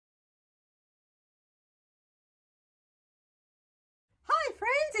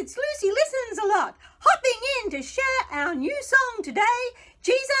it's Lucy Listens a Lot, hopping in to share our new song today,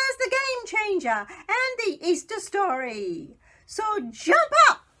 Jesus the Game Changer and the Easter Story. So jump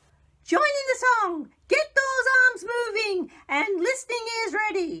up, join in the song, get those arms moving and listening ears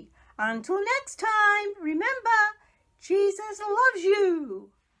ready. Until next time, remember, Jesus loves you.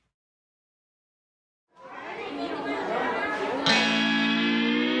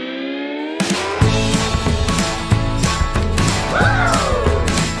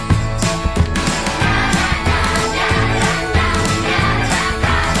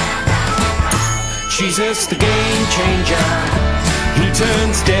 Jesus the game changer, he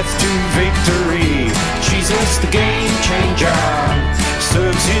turns death to victory. Jesus the game changer,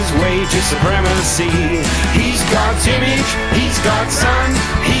 serves his way to supremacy. He's God's image, he's God's son,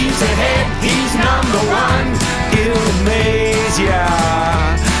 he's the head, he's number one. He'll amaze ya,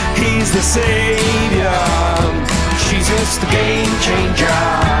 he's the savior. Jesus the game changer.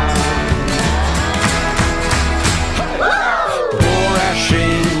 Bore our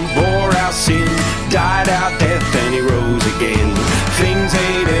shame, bore our sin, died out death and he rose again. Things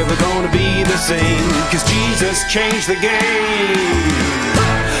ain't ever gonna be the same, cause Jesus changed the game.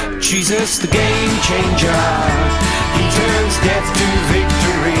 Jesus the game changer, he turns death to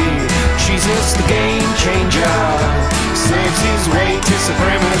victory. Jesus the game changer, serves his way to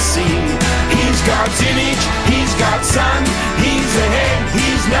supremacy. He's God's image, he's God's son, he's the head,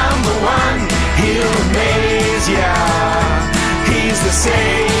 he's number one. He'll amaze ya, he's the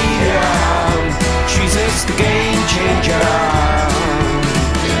savior. Jesus the game changer.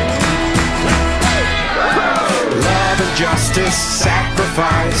 Love and justice,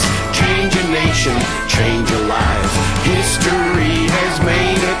 sacrifice, change a nation, change a life. History has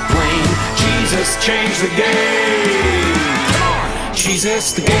made it plain, Jesus changed the game.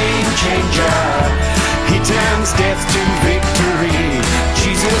 Jesus the game changer, he turns death to victory.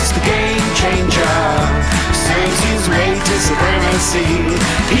 Jesus the game changer, serves his way to supremacy.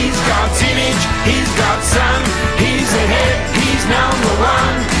 He's God's image, he's God's son, he's the head, he's number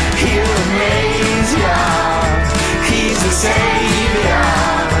one. He'll amaze ya, he's the savior.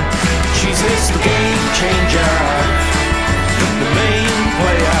 Jesus the game changer, the main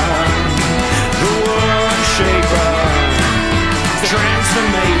player, the world shaper, the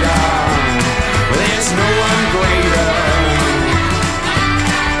transformator. There's no one greater.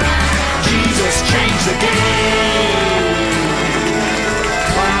 Jesus changed the game.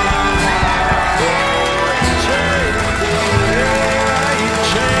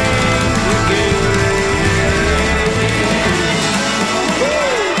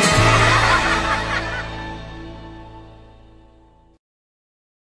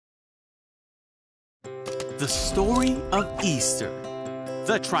 The story of Easter,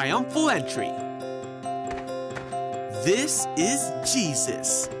 the triumphal entry. This is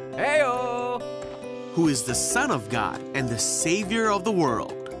Jesus, Heyo! who is the Son of God and the Savior of the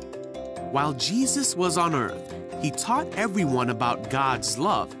world. While Jesus was on earth, he taught everyone about God's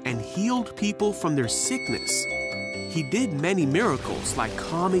love and healed people from their sickness. He did many miracles like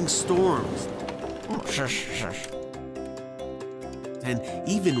calming storms and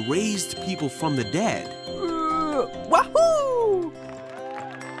even raised people from the dead. Wahoo!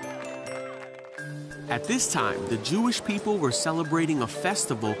 At this time, the Jewish people were celebrating a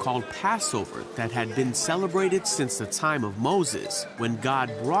festival called Passover that had been celebrated since the time of Moses, when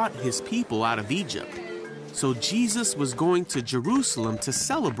God brought his people out of Egypt. So Jesus was going to Jerusalem to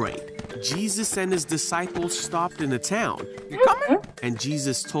celebrate. Jesus and his disciples stopped in a town. You coming? And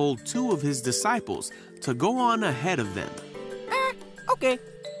Jesus told 2 of his disciples to go on ahead of them. Okay.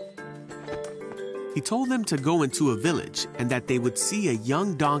 He told them to go into a village and that they would see a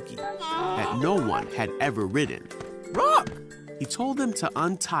young donkey that no one had ever ridden. Rock! He told them to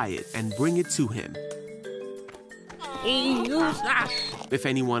untie it and bring it to him. If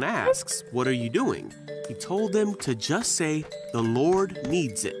anyone asks, "What are you doing?" he told them to just say, "The Lord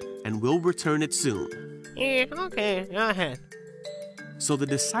needs it and will return it soon." Okay, go ahead. So the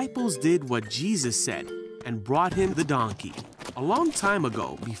disciples did what Jesus said and brought him the donkey. A long time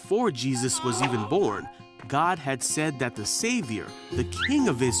ago, before Jesus was even born, God had said that the Savior, the King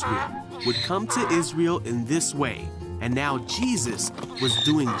of Israel, would come to Israel in this way. And now Jesus was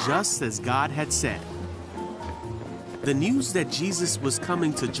doing just as God had said. The news that Jesus was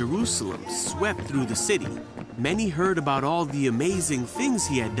coming to Jerusalem swept through the city. Many heard about all the amazing things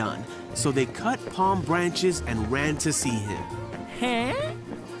he had done, so they cut palm branches and ran to see him. Huh?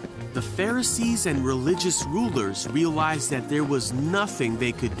 The Pharisees and religious rulers realized that there was nothing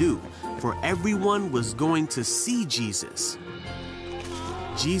they could do, for everyone was going to see Jesus.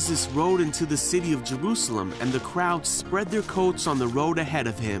 Jesus rode into the city of Jerusalem, and the crowd spread their coats on the road ahead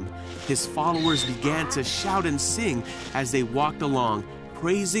of him. His followers began to shout and sing as they walked along,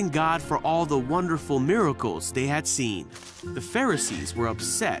 praising God for all the wonderful miracles they had seen. The Pharisees were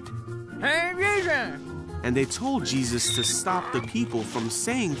upset, Hey, Jesus! and they told Jesus to stop the people from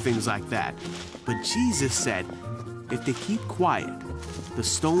saying things like that. But Jesus said, if they keep quiet, the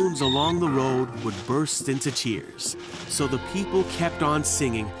stones along the road would burst into cheers. So the people kept on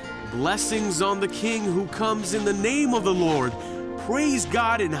singing, blessings on the King who comes in the name of the Lord. Praise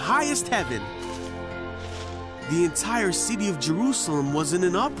God in highest heaven. The entire city of Jerusalem was in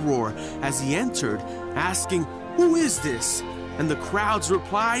an uproar as he entered, asking, who is this? And the crowds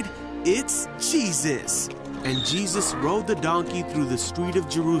replied, it's Jesus. And Jesus rode the donkey through the street of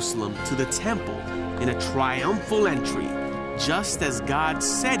Jerusalem to the temple in a triumphal entry, just as God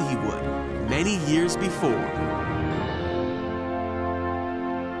said he would many years before.